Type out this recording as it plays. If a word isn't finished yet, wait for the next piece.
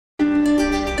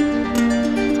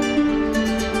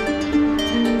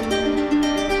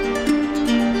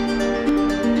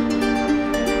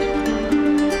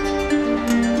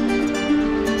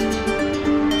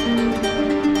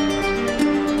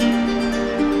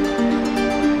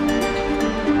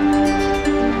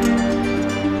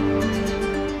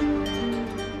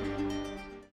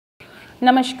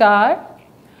Namaskar.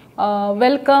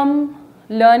 Welcome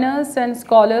learners and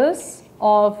scholars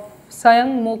of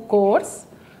Sayang MOOC course,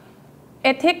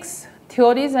 Ethics,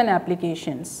 Theories and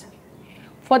Applications.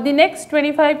 For the next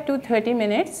 25 to 30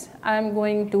 minutes, I am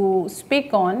going to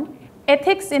speak on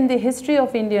ethics in the history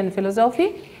of Indian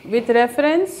philosophy with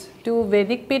reference to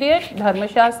Vedic period,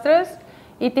 Dharmasastras,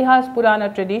 Itihasa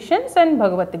Purana traditions and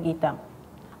Bhagvat Gita.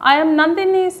 I am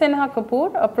Nandini Sinha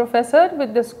Kapoor, a professor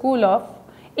with the School of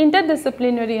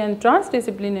Interdisciplinary and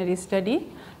Transdisciplinary Study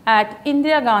at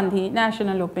Indira Gandhi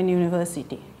National Open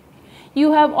University.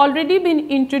 You have already been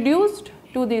introduced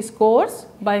to this course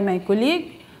by my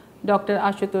colleague Dr.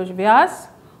 Ashutosh Vyas,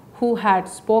 who had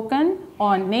spoken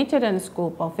on nature and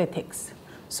scope of ethics.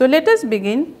 So let us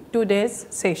begin today's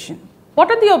session. What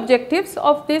are the objectives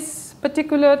of this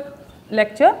particular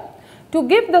lecture? To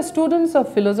give the students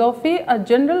of philosophy a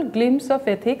general glimpse of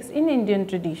ethics in Indian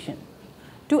tradition,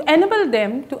 to enable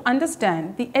them to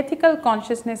understand the ethical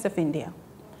consciousness of India,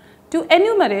 to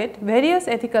enumerate various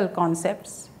ethical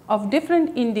concepts of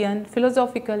different Indian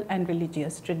philosophical and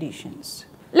religious traditions.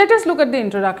 Let us look at the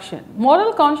introduction.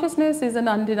 Moral consciousness is an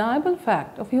undeniable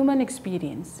fact of human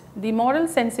experience. The moral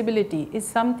sensibility is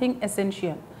something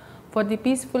essential for the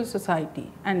peaceful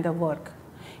society and the work.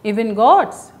 Even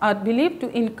gods are believed to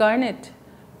incarnate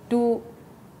to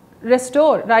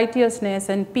restore righteousness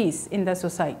and peace in the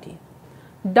society.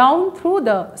 Down through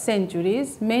the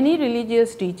centuries, many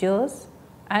religious teachers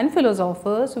and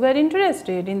philosophers were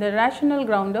interested in the rational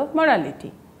ground of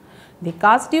morality. The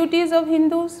caste duties of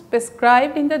Hindus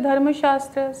prescribed in the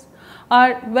Dharmasastras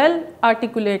are well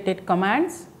articulated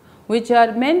commands which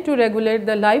are meant to regulate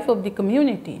the life of the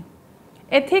community.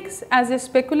 Ethics as a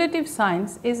speculative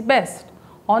science is best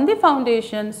on the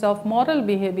foundations of moral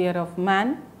behavior of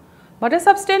man, but a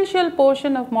substantial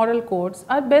portion of moral codes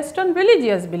are based on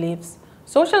religious beliefs,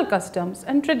 social customs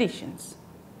and traditions.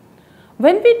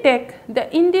 When we take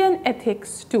the Indian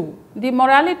ethics too, the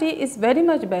morality is very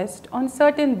much based on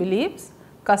certain beliefs,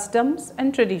 customs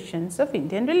and traditions of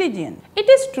Indian religion. It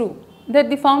is true that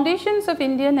the foundations of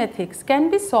Indian ethics can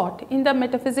be sought in the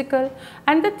metaphysical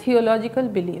and the theological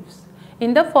beliefs,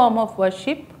 in the form of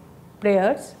worship,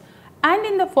 prayers, and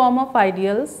in the form of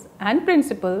ideals and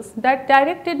principles that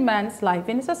directed man's life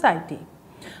in society.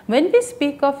 When we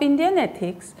speak of Indian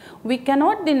ethics, we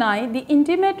cannot deny the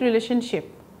intimate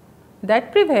relationship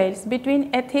that prevails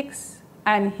between ethics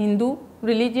and Hindu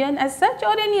religion as such,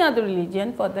 or any other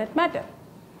religion for that matter.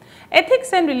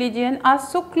 Ethics and religion are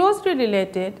so closely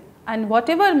related, and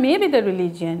whatever may be the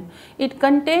religion, it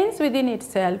contains within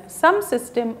itself some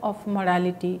system of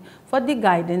morality for the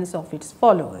guidance of its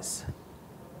followers.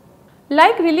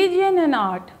 Like religion and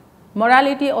art,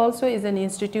 morality also is an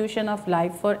institution of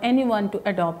life for anyone to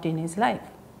adopt in his life.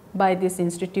 By this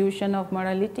institution of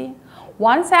morality,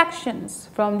 one's actions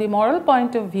from the moral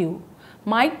point of view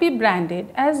might be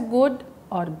branded as good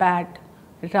or bad,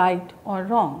 right or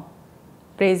wrong,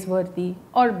 praiseworthy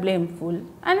or blameful,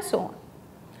 and so on.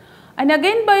 And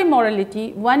again, by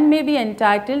morality, one may be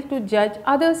entitled to judge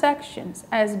others' actions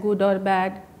as good or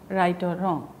bad, right or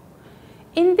wrong.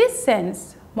 In this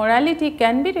sense, morality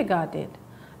can be regarded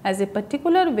as a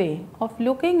particular way of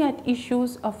looking at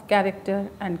issues of character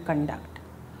and conduct.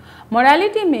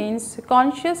 Morality means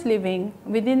conscious living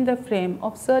within the frame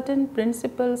of certain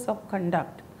principles of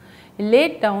conduct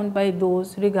laid down by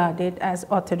those regarded as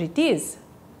authorities.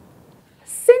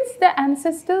 Since the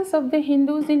ancestors of the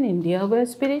Hindus in India were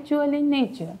spiritual in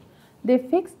nature, they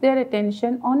fixed their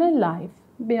attention on a life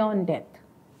beyond death.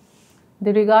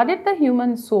 They regarded the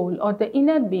human soul or the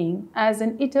inner being as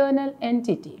an eternal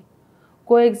entity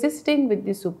coexisting with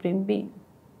the Supreme Being.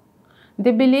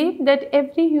 They believed that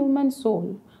every human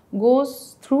soul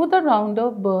goes through the round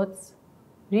of births,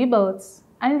 rebirths,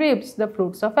 and reaps the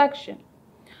fruits of action.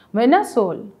 When a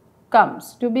soul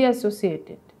comes to be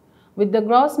associated with the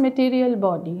gross material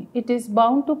body, it is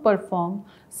bound to perform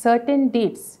certain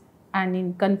deeds and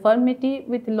in conformity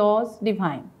with laws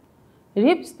divine,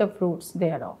 reaps the fruits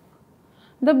thereof.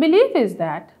 The belief is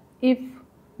that if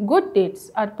good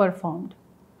deeds are performed,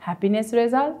 happiness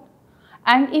results,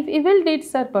 and if evil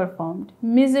deeds are performed,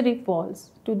 misery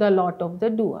falls to the lot of the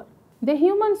doer. The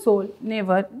human soul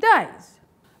never dies.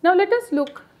 Now let us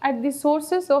look at the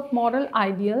sources of moral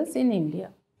ideals in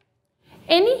India.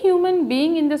 Any human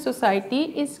being in the society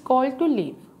is called to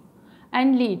live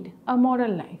and lead a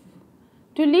moral life.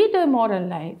 To lead a moral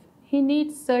life, he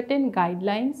needs certain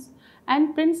guidelines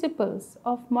and principles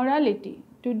of morality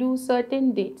to do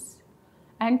certain deeds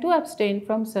and to abstain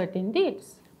from certain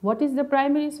deeds. What is the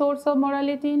primary source of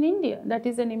morality in India? That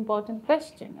is an important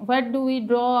question. Where do we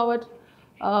draw our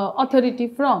authority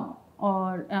from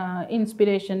or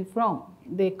inspiration from?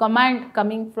 the command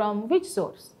coming from which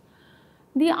source?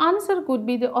 The answer could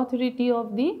be the authority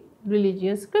of the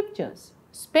religious scriptures,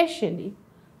 especially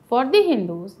for the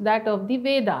Hindus, that of the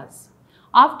Vedas.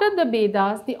 After the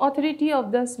Vedas, the authority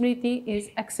of the Smriti is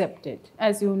accepted.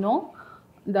 As you know,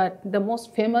 that the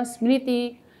most famous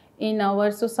Smriti in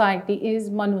our society is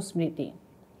Manusmriti.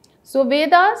 So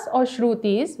Vedas or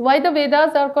Shrutis, why the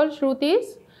Vedas are called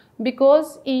Shrutis?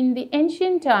 Because in the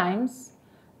ancient times,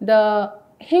 the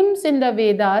hymns in the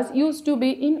Vedas used to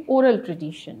be in oral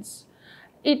traditions.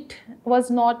 It was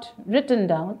not written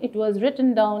down, it was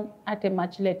written down at a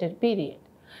much later period.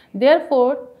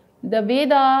 Therefore, the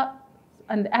Veda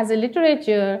and as a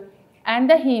literature and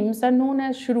the hymns are known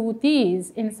as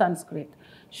Shrutis in Sanskrit.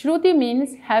 Shruti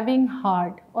means having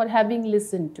heard or having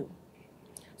listened to.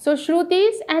 So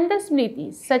Shrutis and the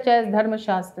Smritis, such as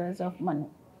Dharmasastras of Manu,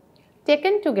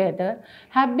 taken together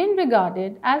have been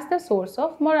regarded as the source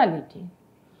of morality.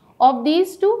 Of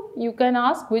these two, you can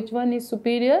ask which one is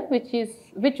superior,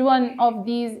 which one of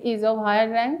these is of higher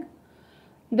rank.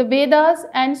 The Vedas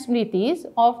and Smritis,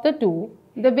 of the two,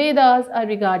 the Vedas are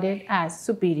regarded as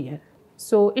superior.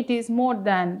 So it is more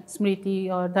than Smriti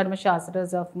or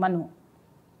Dharmashastras of Manu.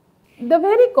 The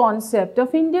very concept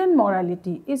of Indian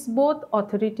morality is both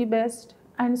authority-based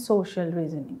and social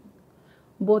reasoning.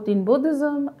 Both in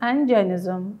Buddhism and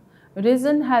Jainism,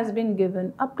 reason has been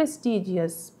given a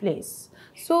prestigious place.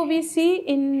 So we see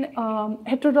in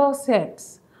heterodox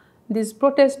sects, these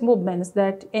protest movements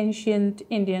that ancient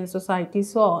Indian society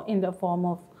saw in the form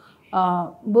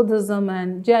of Buddhism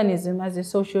and Jainism as a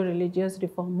socio-religious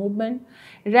reform movement,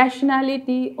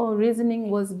 rationality or reasoning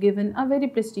was given a very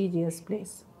prestigious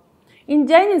place. In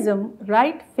Jainism,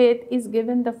 right faith is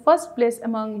given the first place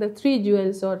among the three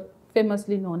jewels, or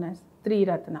famously known as Tri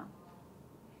Ratna.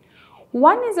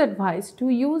 One is advised to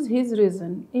use his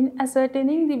reason in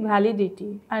ascertaining the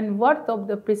validity and worth of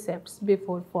the precepts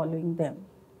before following them.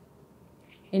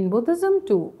 In Buddhism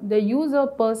too, the use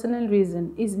of personal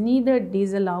reason is neither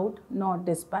disallowed nor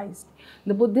despised.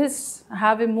 The Buddhists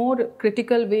have a more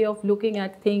critical way of looking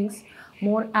at things,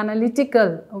 more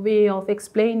analytical way of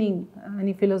explaining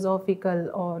any philosophical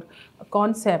or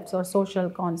concepts or social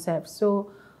concepts.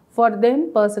 So for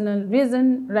them, personal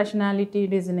reason, rationality,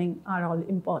 reasoning are all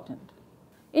important.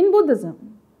 In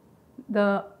Buddhism,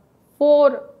 the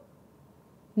four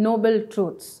noble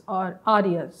truths or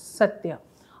Aryas, Satya,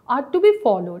 are to be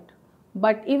followed,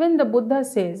 but even the Buddha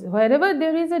says wherever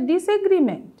there is a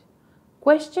disagreement,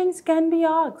 questions can be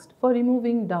asked for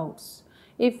removing doubts.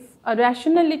 If a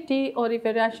rationality or if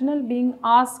a rational being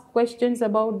asks questions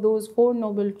about those four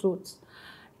noble truths,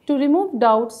 to remove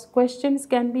doubts, questions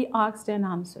can be asked and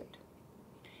answered.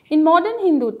 In modern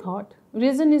Hindu thought,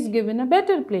 reason is given a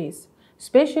better place,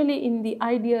 especially in the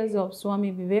ideas of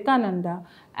Swami Vivekananda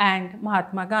and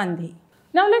Mahatma Gandhi.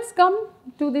 Now let's come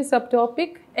to the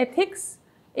subtopic ethics,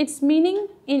 its meaning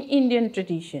in Indian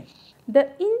tradition. The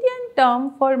Indian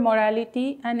term for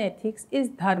morality and ethics is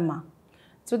dharma.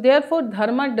 So therefore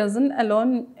dharma doesn't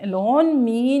alone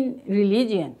mean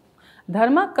religion.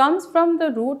 Dharma comes from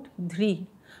the root dhri,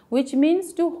 which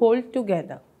means to hold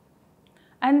together.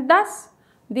 And thus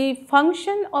the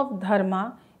function of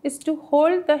dharma is to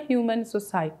hold the human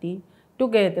society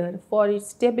together for its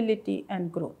stability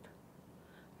and growth.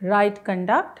 Right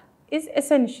conduct is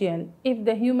essential if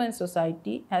the human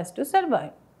society has to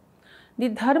survive. The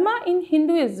dharma in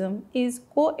Hinduism is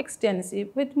coextensive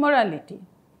with morality.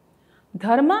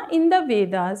 Dharma in the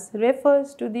Vedas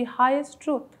refers to the highest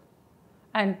truth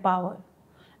and power,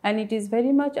 and it is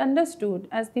very much understood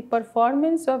as the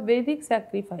performance of Vedic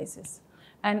sacrifices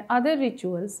and other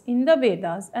rituals in the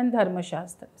Vedas and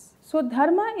Dharmashastras. So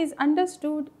dharma is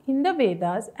understood in the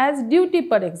Vedas as duty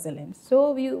par excellence.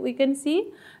 So we can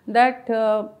see that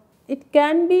it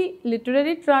can be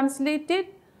literally translated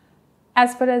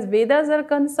as far as Vedas are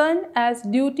concerned as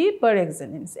duty per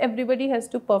excellence. Everybody has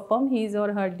to perform his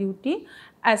or her duty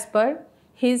as per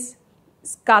his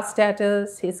caste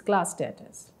status, his class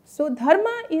status. So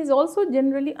dharma is also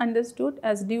generally understood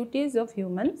as duties of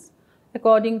humans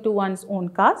according to one's own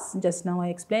caste, just now I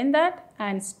explained that,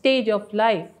 and stage of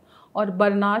life or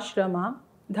varnashrama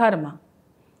dharma.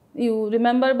 You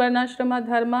remember varnashrama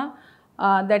dharma,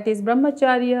 that is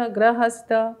brahmacharya,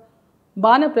 grahastha,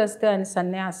 vanaprastha and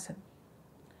sannyasa.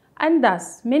 And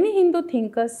thus many Hindu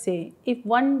thinkers say if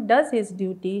one does his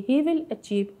duty, he will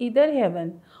achieve either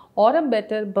heaven or a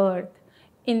better birth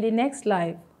in the next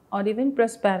life or even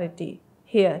prosperity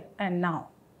here and now.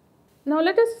 Now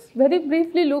let us very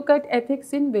briefly look at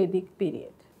ethics in Vedic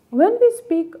period. When we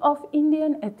speak of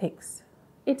Indian ethics,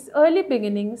 its early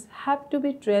beginnings have to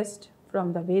be traced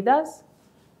from the Vedas,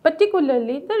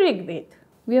 particularly the Rig Veda.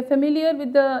 We are familiar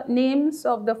with the names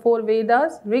of the 4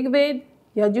 Vedas: Rig Veda,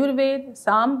 Yajur Veda,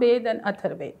 Sam Veda and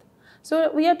Athar Veda.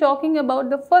 So we are talking about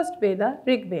the first Veda,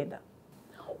 Rig Veda.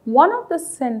 One of the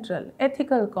central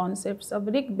ethical concepts of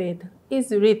Rig Veda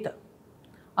is Rita,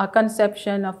 a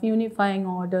conception of unifying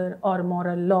order or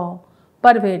moral law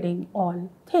pervading all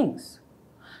things.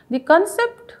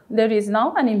 There is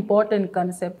now an important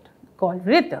concept called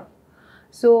Rita.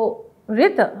 So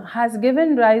Rita has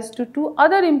given rise to 2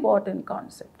 other important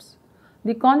concepts: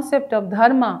 the concept of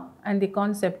dharma and the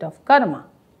concept of karma.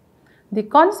 The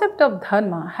concept of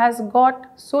dharma has got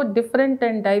so different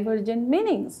and divergent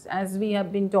meanings, as we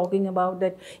have been talking about,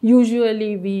 that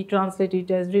usually we translate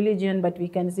it as religion, but we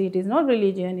can see it is not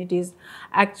religion, it is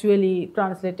actually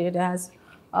translated as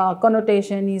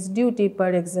connotation is duty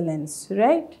par excellence,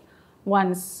 right?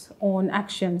 One's own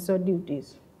actions or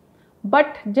duties.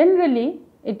 But generally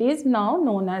it is now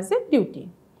known as a duty.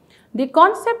 The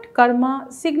concept karma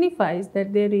signifies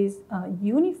that there is a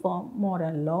uniform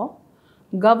moral law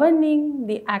governing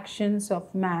the actions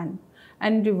of man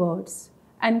and rewards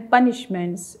and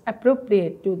punishments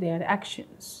appropriate to their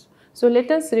actions. So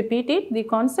let us repeat it. The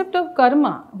concept of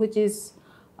karma, which is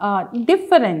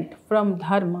different from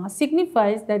dharma,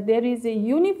 signifies that there is a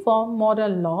uniform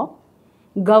moral law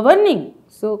governing.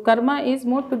 So karma is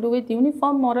more to do with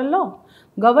uniform moral law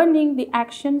governing the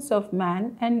actions of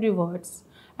man and rewards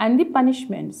and the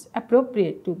punishments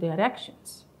appropriate to their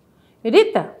actions.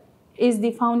 Rita is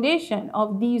the foundation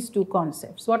of these 2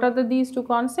 concepts. What are these 2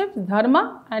 concepts?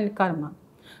 Dharma and karma.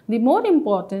 The more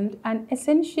important and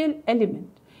essential element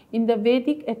in the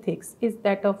Vedic ethics is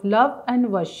that of love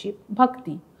and worship,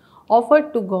 bhakti,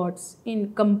 offered to gods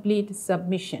in complete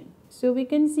submission. So we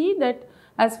can see that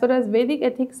as far as Vedic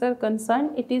ethics are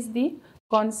concerned, it is the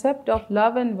concept of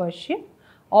love and worship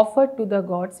offered to the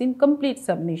gods in complete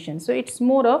submission. So it's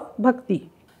more of bhakti.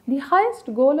 The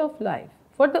highest goal of life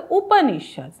for the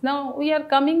Upanishads. Now we are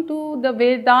coming to the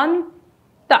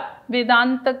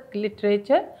Vedantic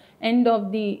literature, end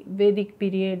of the Vedic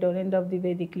period or end of the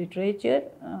Vedic literature,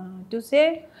 to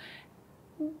say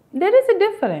there is a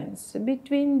difference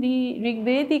between the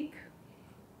Rigvedic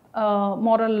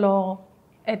moral law,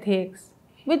 ethics,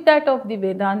 with that of the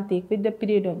Vedantic, with the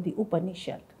period of the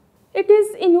Upanishad. It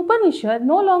is in Upanishad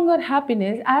no longer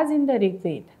happiness as in the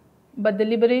Rigveda, but the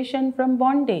liberation from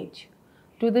bondage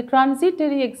to the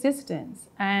transitory existence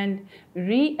and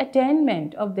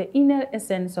re-attainment of the inner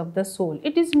essence of the soul.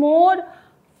 It is more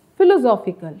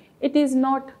philosophical. It is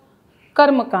not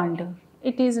karma kanda.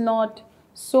 It is not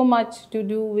so much to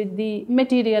do with the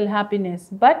material happiness,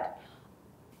 but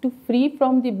to free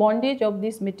from the bondage of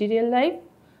this material life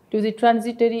to the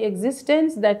transitory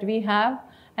existence that we have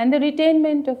and the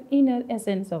retainment of inner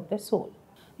essence of the soul.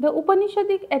 The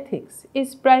Upanishadic ethics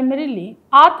is primarily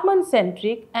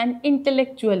Atman-centric and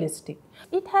intellectualistic.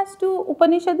 It has to,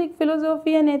 Upanishadic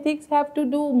philosophy and ethics have to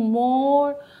do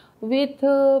more with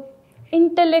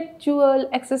intellectual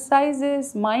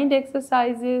exercises, mind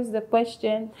exercises, the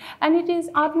question, and it is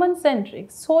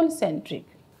Atman-centric, soul-centric.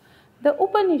 The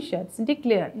Upanishads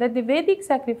declare that the Vedic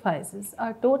sacrifices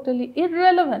are totally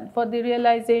irrelevant for the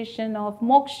realization of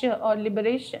moksha or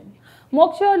liberation.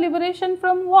 Moksha or liberation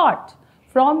from what?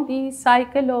 From the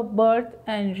cycle of birth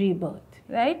and rebirth,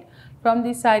 right? From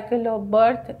the cycle of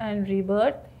birth and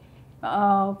rebirth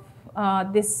of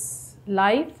this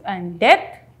life and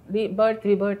death, birth,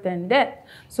 rebirth and death.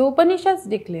 So Upanishads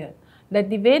declare that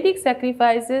the Vedic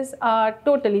sacrifices are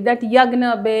totally, that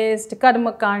yagna based,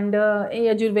 karma kanda,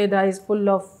 Yajurveda is full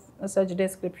of such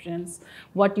descriptions,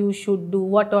 what you should do,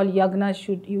 what all yagna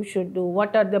you should do,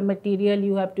 what are the material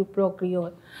you have to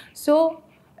procure. So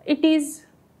it is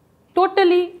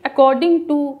totally, according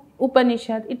to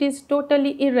Upanishad, it is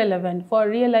totally irrelevant for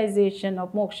realization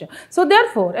of moksha. So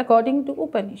therefore, according to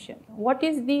Upanishad, what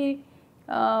is the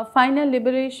final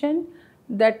liberation?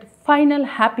 That final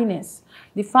happiness.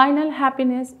 The final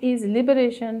happiness is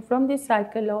liberation from the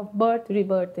cycle of birth,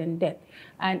 rebirth and death,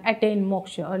 and attain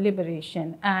moksha or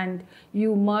liberation, and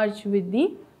you merge with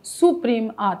the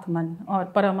supreme Atman or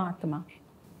Paramatma.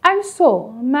 And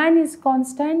so man is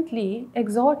constantly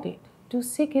exhorted to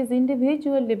seek his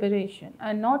individual liberation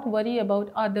and not worry about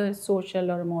other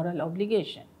social or moral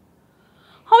obligation.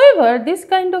 However, this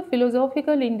kind of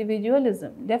philosophical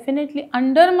individualism definitely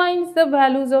undermines the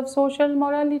values of social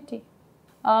morality.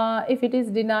 If it is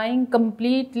denying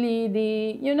completely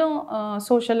the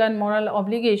social and moral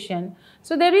obligation,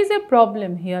 so there is a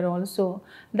problem here also,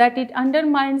 that it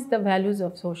undermines the values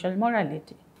of social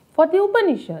morality. For the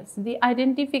Upanishads, the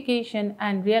identification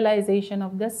and realization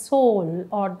of the soul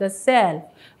or the self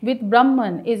with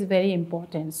Brahman is very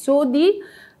important. So the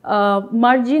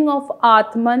merging of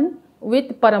Atman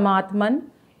with Paramatman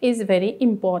is very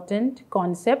important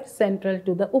concept central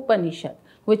to the Upanishad,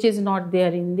 which is not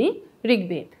there in the Rig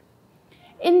Veda.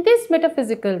 In this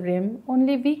metaphysical realm,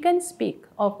 only we can speak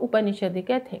of Upanishadic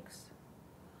ethics.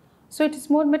 So it is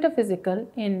more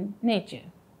metaphysical in nature.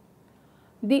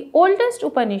 The oldest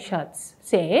Upanishads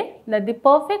say that the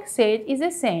perfect sage is a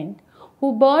saint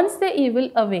who burns the evil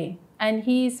away and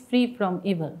he is free from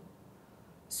evil.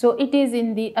 So it is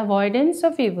in the avoidance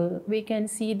of evil we can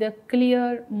see the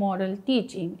clear moral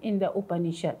teaching in the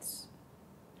Upanishads.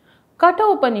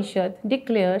 Katha Upanishad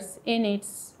declares in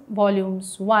its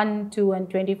volumes 1, 2 and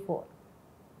 24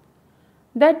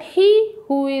 that he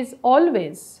who is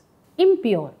always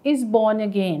impure is born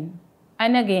again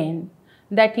and again,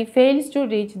 that he fails to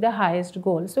reach the highest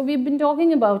goal. So we've been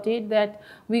talking about it, that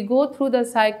we go through the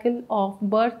cycle of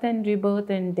birth and rebirth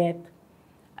and death,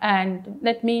 and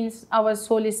that means our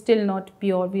soul is still not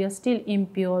pure, we are still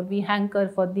impure, we hanker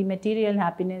for the material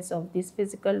happiness of this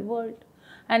physical world,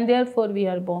 and therefore we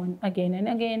are born again and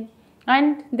again,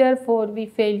 and therefore we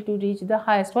fail to reach the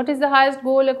highest. What is the highest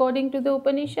goal according to the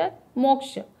Upanishad?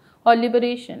 Moksha, or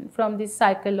liberation from this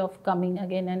cycle of coming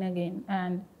again and again,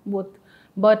 and both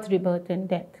birth, rebirth and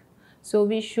death. So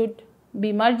we should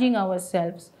be merging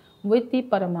ourselves with the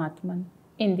Paramatman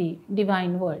in the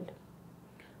divine world.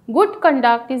 Good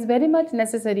conduct is very much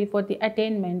necessary for the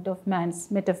attainment of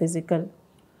man's metaphysical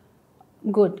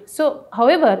good. So,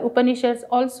 however, Upanishads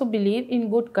also believe in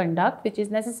good conduct, which is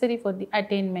necessary for the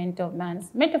attainment of man's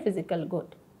metaphysical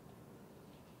good.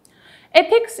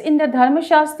 Ethics in the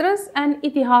Dharmasastras and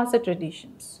Itihasa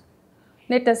traditions.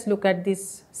 Let us look at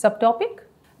this subtopic.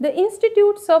 The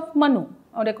institutes of Manu,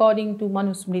 or according to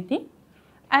Manusmriti,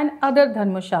 and other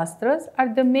Dharmashastras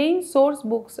are the main source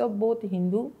books of both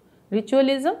Hindu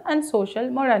ritualism and social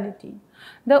morality.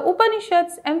 The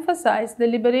Upanishads emphasize the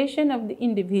liberation of the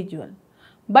individual,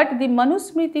 but the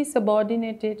Manusmriti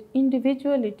subordinated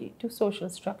individuality to social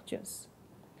structures.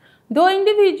 Though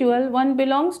individual, one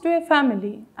belongs to a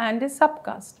family and a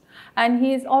subcaste, and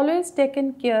he is always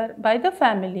taken care by the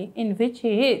family in which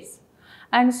he is.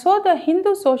 And so the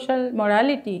Hindu social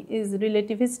morality is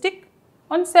relativistic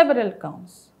on several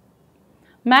counts.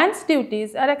 Man's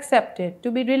duties are accepted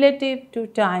to be relative to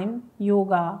time,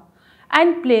 yoga,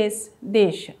 and place,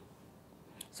 desha.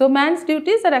 So man's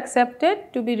duties are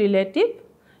accepted to be relative.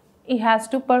 He has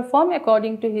to perform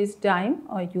according to his time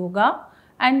or yoga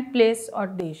and place or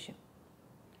desha.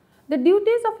 The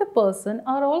duties of a person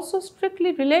are also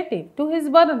strictly relative to his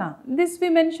varna. This we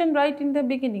mentioned right in the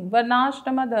beginning.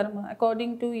 Varnashrama dharma.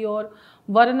 According to your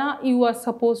varna, you are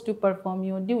supposed to perform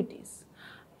your duties.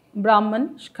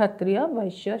 Brahman, Kshatriya,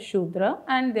 Vaishya, Shudra,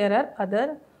 and there are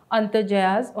other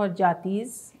antajayas or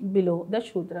jatis below the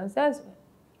Shudras as well.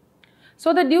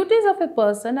 So the duties of a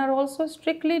person are also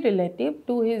strictly relative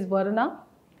to his varna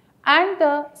and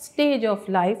the stage of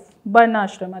life,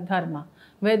 varnashrama dharma.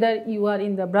 Whether you are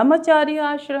in the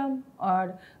brahmacharya ashram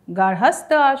or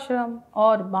garhastha ashram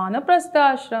or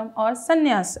vanaprastha ashram or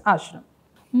sannyas ashram.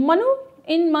 Manu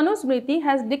in Manusmriti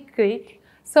has decreed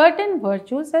certain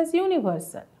virtues as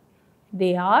universal.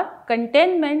 They are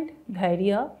contentment,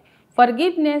 dhairya,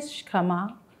 forgiveness,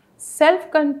 kshama,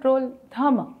 self-control,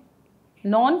 dhamma,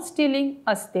 non-stealing,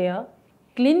 asteya,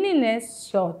 cleanliness,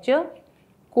 shaucha,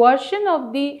 coercion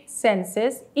of the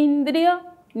senses, indriya,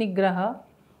 nigraha,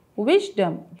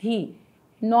 wisdom, dhi,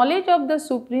 knowledge of the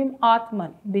Supreme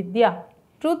Atman, vidya,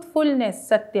 truthfulness,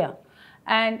 satya,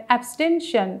 and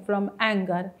abstention from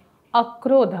anger,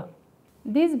 akrodha.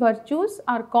 These virtues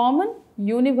are common,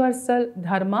 universal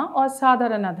dharma or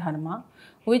sadharana dharma,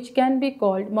 which can be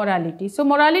called morality. So,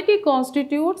 morality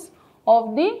constitutes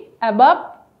of the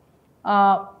above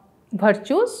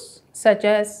virtues such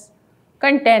as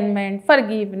contentment,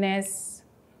 forgiveness,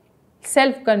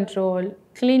 self-control,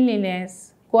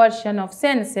 cleanliness, coercion of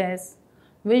senses,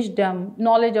 wisdom,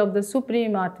 knowledge of the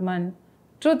Supreme Atman,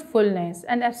 truthfulness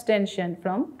and abstention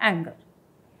from anger.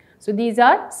 So these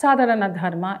are sadharana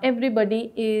dharma.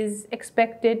 Everybody is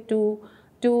expected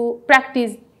to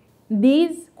practice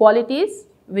these qualities,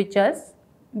 which is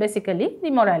basically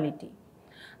the morality.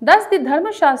 Thus the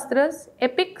Dharma Shastras,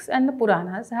 epics and the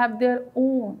Puranas have their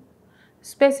own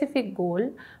specific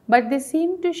goal, but they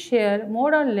seem to share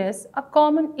more or less a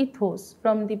common ethos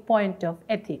from the point of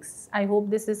ethics. I hope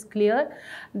this is clear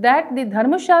that the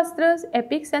Dharma Shastras,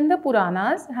 epics and the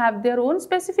Puranas have their own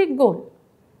specific goal.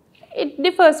 It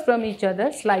differs from each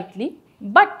other slightly,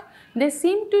 but they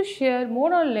seem to share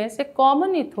more or less a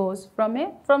common ethos from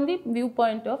the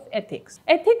viewpoint of ethics.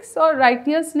 Ethics or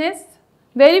righteousness,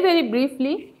 very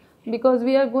briefly, because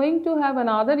we are going to have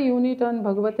another unit on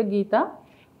Bhagavad Gita,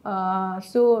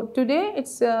 So today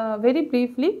it's very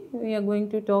briefly we are going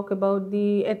to talk about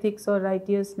the ethics or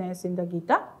righteousness in the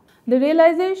Gita. The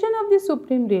realization of the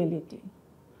supreme reality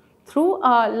through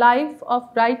a life of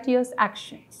righteous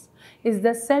actions is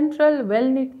the central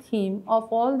well-knit theme of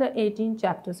all the 18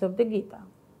 chapters of the Gita.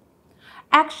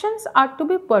 Actions are to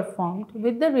be performed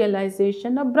with the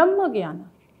realization of Brahma Jnana.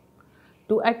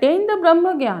 To attain the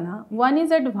Brahma Jnana, one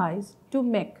is advised to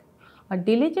make a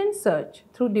diligent search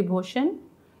through devotion,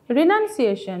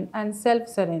 renunciation and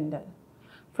self-surrender.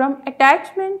 From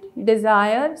attachment,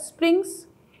 desire springs.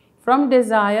 From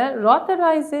desire, wrath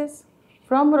arises.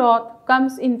 From wrath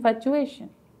comes infatuation.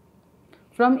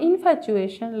 From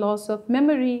infatuation, loss of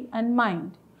memory and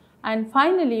mind. And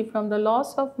finally, from the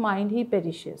loss of mind, he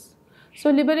perishes. So,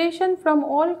 liberation from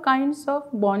all kinds of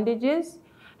bondages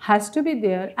has to be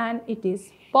there, and it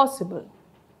is possible.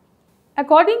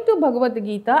 According to Bhagavad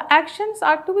Gita, actions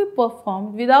are to be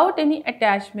performed without any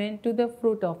attachment to the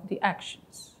fruit of the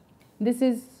actions. This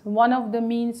is one of the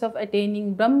means of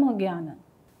attaining Brahma Jnana.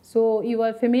 So, you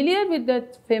are familiar with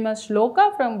that famous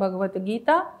shloka from Bhagavad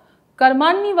Gita,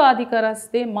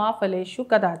 Karmanyavadhikaraste ma phaleshu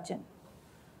kadachan.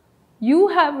 You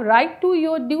have right to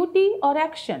your duty or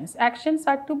actions. Actions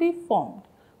are to be formed,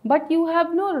 but you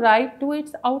have no right to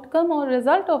its outcome or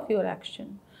result of your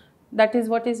action. That is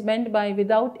what is meant by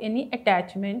without any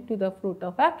attachment to the fruit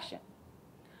of action.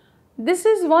 This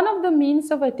is one of the means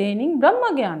of attaining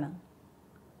Brahma Jnana.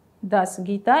 Thus,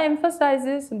 Gita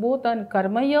emphasizes both on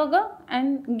Karma Yoga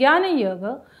and Jnana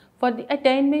Yoga for the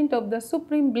attainment of the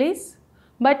supreme bliss,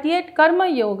 but yet Karma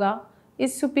Yoga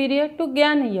is superior to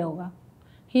Jnana Yoga.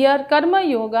 Here, Karma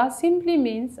Yoga simply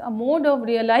means a mode of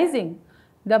realizing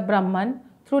the Brahman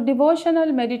through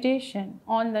devotional meditation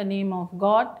on the name of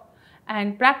God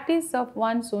and practice of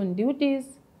one's own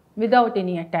duties without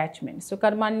any attachment. So,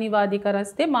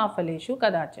 Karmanyavadhikaraste ma phaleshu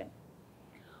kadachan.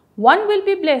 One will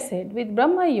be blessed with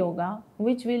Brahma Yoga,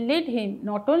 which will lead him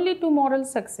not only to moral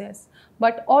success,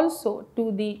 but also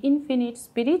to the infinite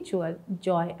spiritual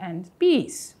joy and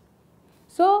peace.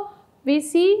 So, we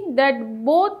see that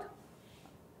both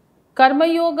Karma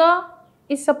Yoga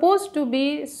is supposed to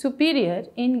be superior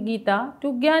in Gita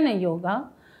to Jnana Yoga,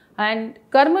 and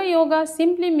Karma Yoga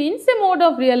simply means a mode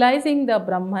of realizing the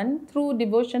Brahman through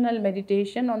devotional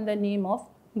meditation on the name of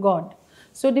God.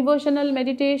 So, devotional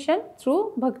meditation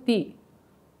through bhakti,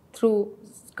 through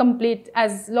complete,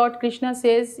 as Lord Krishna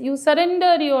says, you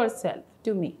surrender yourself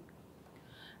to me.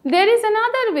 There is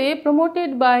another way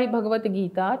promoted by Bhagavad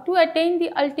Gita to attain the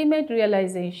ultimate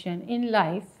realization in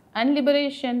life and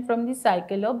liberation from the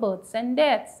cycle of births and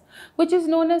deaths, which is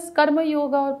known as Karma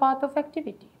Yoga or path of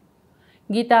activity.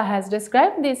 Gita has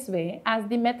described this way as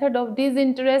the method of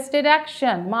disinterested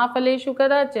action, ma phaleshu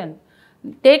kadachan.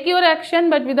 Take your action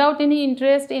but without any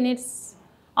interest in its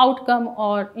outcome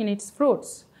or in its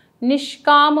fruits.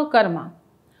 Nishkama karma.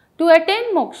 To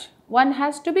attain moksha, one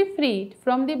has to be freed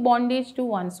from the bondage to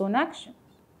one's own actions.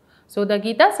 So, the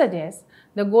Gita suggests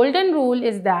the golden rule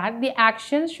is that the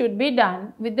actions should be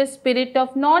done with the spirit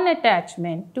of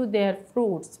non-attachment to their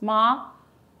fruits, ma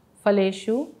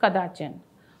phaleshu kadachan.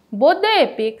 Both the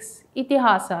epics,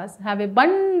 Itihasas, have a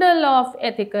bundle of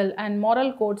ethical and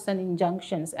moral codes and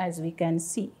injunctions, as we can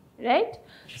see, right?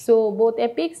 So, both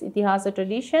epics, Itihasa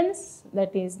traditions,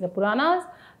 that is the Puranas,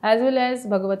 as well as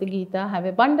Bhagavad Gita have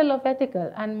a bundle of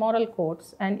ethical and moral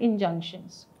codes and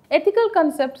injunctions. Ethical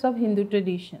concepts of Hindu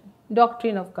tradition,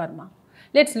 doctrine of karma.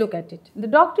 Let's look at it. The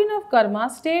doctrine of karma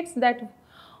states that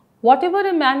whatever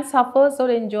a man suffers or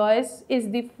enjoys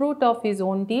is the fruit of his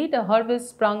own deed, a harvest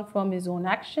sprung from his own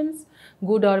actions,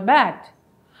 good or bad.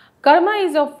 Karma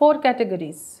is of 4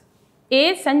 categories.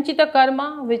 A. Sanchita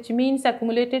karma, which means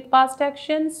accumulated past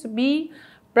actions. B.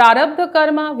 Prarabdha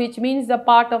karma, which means the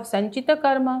part of Sanchita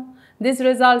karma. This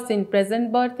results in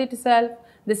present birth itself.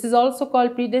 This is also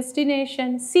called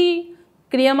predestination. C.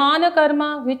 Kriyamana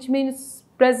karma, which means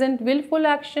present willful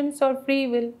actions or free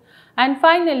will. And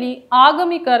finally,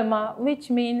 Agami karma, which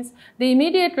means the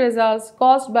immediate results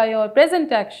caused by our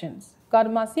present actions.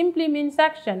 Karma simply means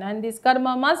action, and this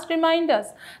karma must remind us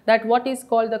that what is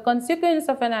called the consequence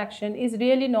of an action is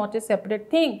really not a separate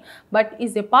thing, but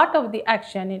is a part of the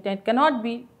action. It cannot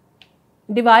be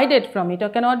divided from it or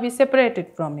cannot be separated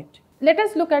from it. Let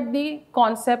us look at the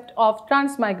concept of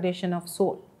transmigration of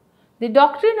soul. The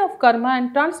doctrine of karma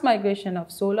and transmigration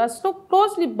of soul are so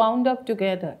closely bound up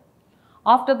together.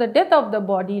 After the death of the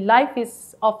body, life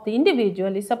of the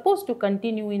individual is supposed to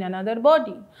continue in another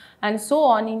body, and so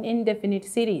on in indefinite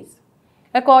series.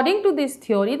 According to this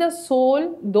theory, the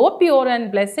soul, though pure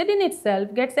and blessed in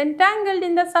itself, gets entangled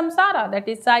in the samsara, that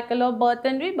is cycle of birth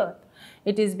and rebirth.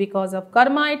 It is because of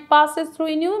karma it passes through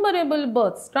innumerable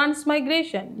births,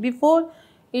 transmigration, before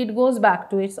it goes back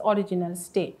to its original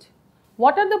state.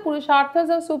 What are the Purusharthas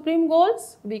or supreme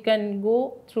goals? We can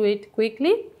go through it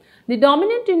quickly. The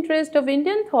dominant interest of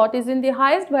Indian thought is in the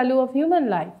highest value of human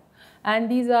life,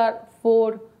 and these are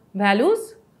 4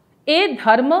 values: A.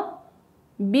 Dharma,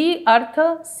 B.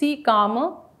 Artha, C.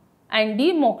 Kama, and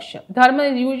D. Moksha. Dharma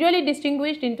is usually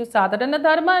distinguished into Sadharana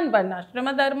Dharma and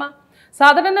Varnashrama Dharma.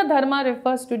 Sadharana Dharma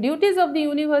refers to duties of the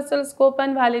universal scope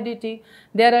and validity.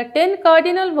 There are 10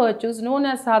 cardinal virtues known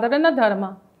as Sadharana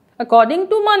Dharma. According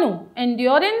to Manu,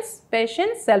 endurance,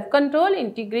 patience, self-control,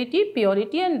 integrity,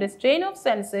 purity and restraint of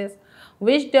senses,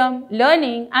 wisdom,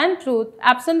 learning and truth,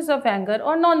 absence of anger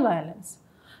or non-violence.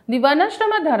 The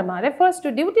Varnashrama Dharma refers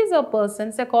to duties of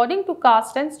persons according to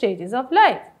caste and stages of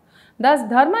life. Thus,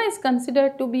 Dharma is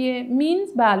considered to be a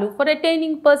means value for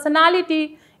attaining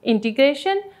personality,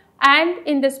 integration and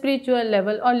in the spiritual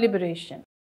level or liberation.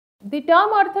 The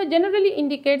term Artha generally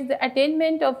indicates the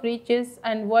attainment of riches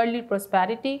and worldly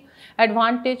prosperity,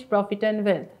 advantage, profit and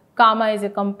wealth. Kama is a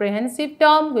comprehensive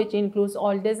term which includes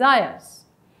all desires.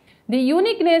 The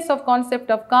uniqueness of concept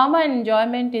of karma and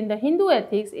enjoyment in the Hindu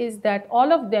ethics is that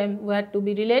all of them were to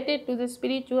be related to the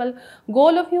spiritual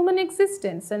goal of human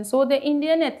existence, and so the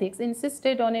Indian ethics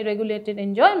insisted on a regulated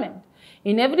enjoyment.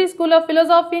 In every school of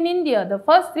philosophy in India, the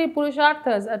first 3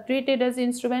 Purusharthas are treated as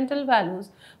instrumental values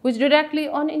which directly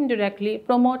or indirectly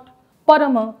promote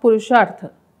Parama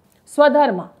Purushartha.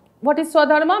 Swadharma. What is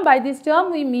Swadharma? By this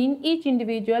term we mean each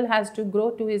individual has to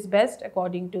grow to his best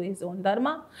according to his own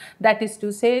dharma. That is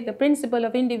to say, the principle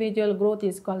of individual growth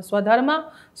is called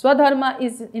Swadharma. Swadharma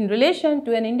is in relation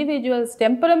to an individual's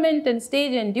temperament and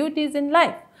stage and duties in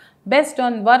life, based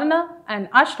on Varna and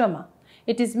Ashrama.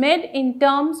 It is made in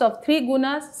terms of 3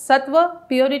 gunas: Sattva,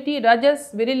 purity;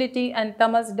 Rajas, virility; and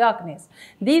Tamas, darkness.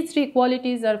 These 3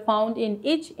 qualities are found in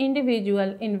each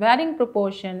individual in varying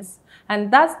proportions,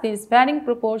 and thus this varying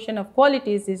proportion of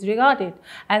qualities is regarded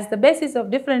as the basis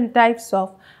of different types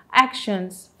of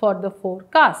actions for the 4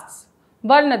 castes.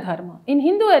 Varna Dharma. In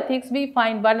Hindu ethics, we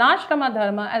find Varnashrama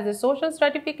Dharma as a social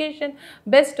stratification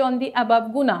based on the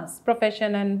above gunas,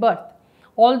 profession and birth.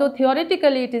 Although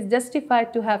theoretically it is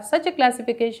justified to have such a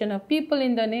classification of people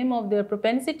in the name of their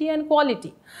propensity and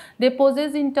quality they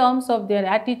possess in terms of their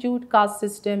attitude, caste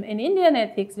system in Indian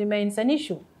ethics remains an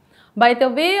issue. By the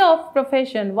way of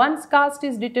profession, one's caste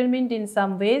is determined in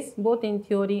some ways, both in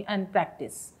theory and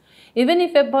practice. Even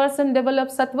if a person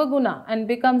develops Sattva Guna and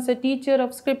becomes a teacher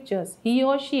of scriptures, he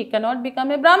or she cannot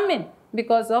become a Brahmin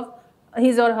because of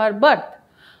his or her birth,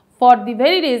 for the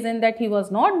very reason that he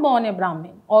was not born a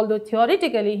Brahmin. Although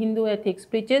theoretically Hindu ethics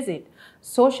preaches it,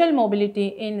 social mobility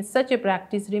in such a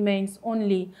practice remains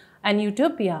only an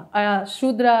utopia. A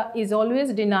Shudra is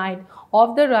always denied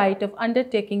of the right of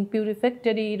undertaking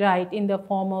purificatory rite in the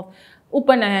form of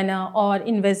Upanayana or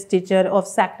investiture of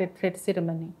sacred thread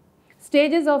ceremony.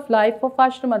 Stages of life of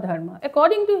Ashrama Dharma.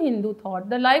 According to Hindu thought,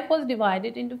 the life was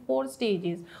divided into 4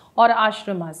 stages or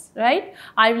ashramas, right?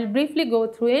 I will briefly go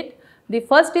through it. The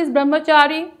first is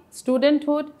Brahmachari,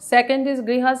 studenthood. Second is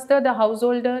Grihastha, the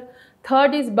householder.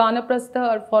 Third is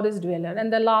Banaprastha or forest dweller.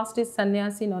 And the last is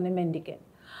Sannyasi, non a mendicant.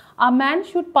 A man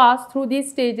should pass through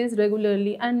these stages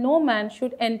regularly, and no man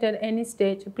should enter any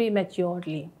stage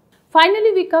prematurely.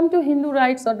 Finally, we come to Hindu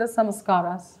rites or the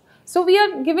samskaras. So we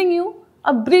are giving you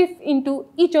a brief into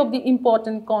each of the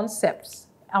important concepts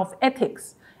of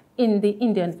ethics in the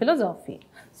Indian philosophy.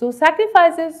 So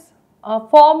sacrifices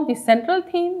form the central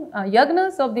theme,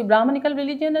 yagnas of the Brahmanical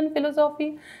religion and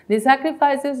philosophy. The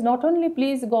sacrifices not only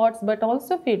please gods but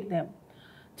also feed them.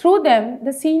 Through them,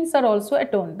 the sins are also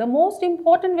atoned. The most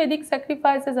important Vedic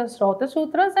sacrifices are Shrauta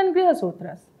Sutras and Griha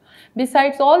Sutras.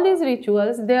 Besides all these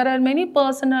rituals, there are many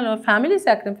personal or family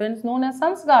sacrifices known as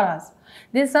samskaras.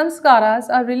 These samskaras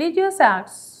are religious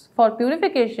acts for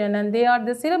purification, and they are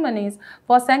the ceremonies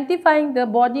for sanctifying the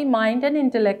body, mind and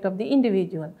intellect of the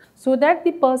individual, so that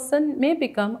the person may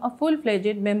become a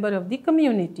full-fledged member of the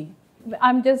community. I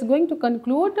am just going to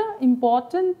conclude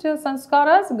important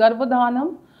sanskaras: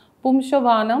 Garbhodhanam,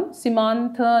 Pumshavanam,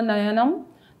 Simantha Nayanam,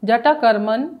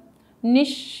 Jatakarman,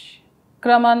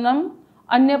 Nishkramanam,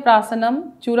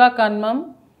 Anyaprasanam,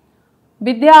 Churakarmam,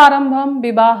 Vidyarambham,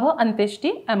 Vibaha,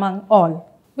 Anteshti, among all.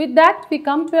 With that, we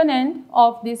come to an end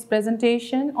of this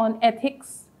presentation on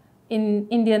ethics in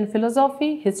Indian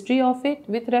philosophy, history of it,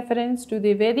 with reference to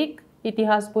the Vedic,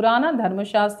 Itihasa Purana,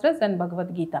 Dharmasastras and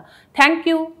Bhagvat Gita. Thank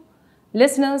you,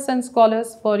 listeners and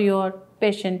scholars, for your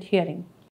patient hearing.